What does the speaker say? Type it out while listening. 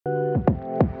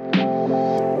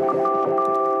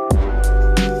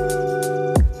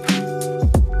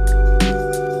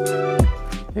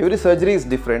Every surgery is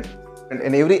different,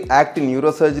 and every act in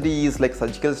neurosurgery is like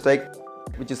surgical strike,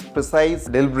 which is precise,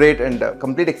 deliberate and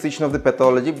complete excision of the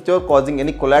pathology without causing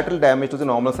any collateral damage to the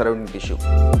normal surrounding tissue.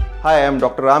 Hi, I am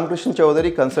Dr. Ramakrishna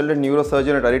Chowdhary, consultant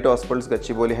neurosurgeon at Arete Hospitals,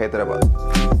 Gachibowli, Hyderabad.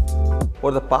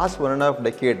 For the past 1.5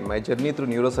 decades, my journey through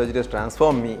neurosurgery has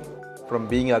transformed me from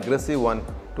being an aggressive one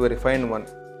to a refined one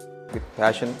with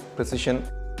passion, precision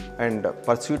and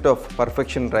pursuit of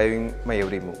perfection driving my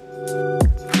every move.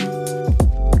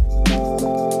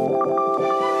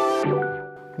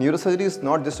 Neurosurgery is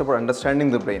not just about understanding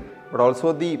the brain, but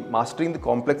also mastering the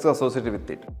complexes associated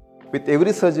with it. With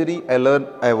every surgery, I learn,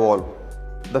 I evolve.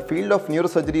 The field of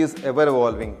neurosurgery is ever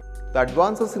evolving. The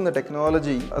advances in the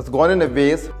technology has gone in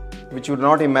ways which you would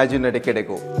not imagine a decade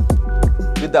ago.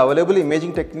 With the available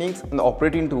imaging techniques and the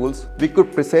operating tools, we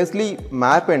could precisely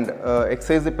map and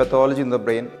excise the pathology in the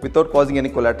brain without causing any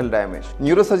collateral damage.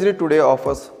 Neurosurgery today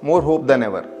offers more hope than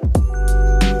ever.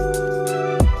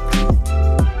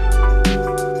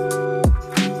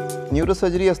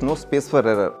 Neurosurgery has no space for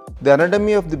error. The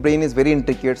anatomy of the brain is very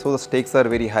intricate, so the stakes are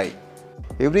very high.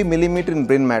 Every millimeter in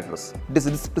brain matters. It is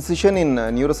this precision in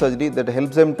neurosurgery that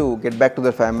helps them to get back to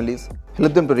their families,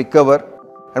 help them to recover,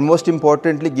 and most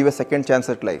importantly, give a second chance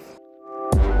at life.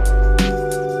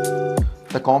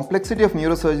 The complexity of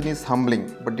neurosurgery is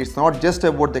humbling, but it's not just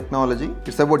about technology,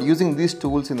 it's about using these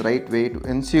tools in the right way to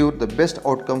ensure the best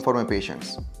outcome for my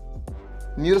patients.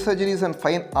 Neurosurgery is a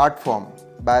fine art form,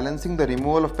 balancing the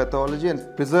removal of pathology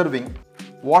and preserving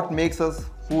what makes us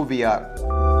who we are.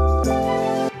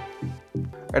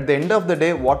 At the end of the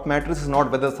day, what matters is not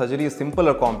whether surgery is simple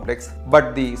or complex,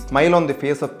 but the smile on the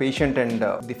face of patient and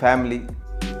the family.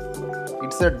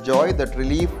 It's that joy, that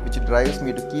relief which drives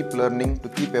me to keep learning, to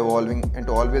keep evolving and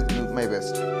to always give my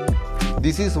best.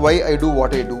 This is why I do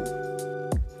what I do.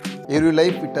 Every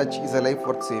life we touch is a life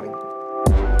worth saving.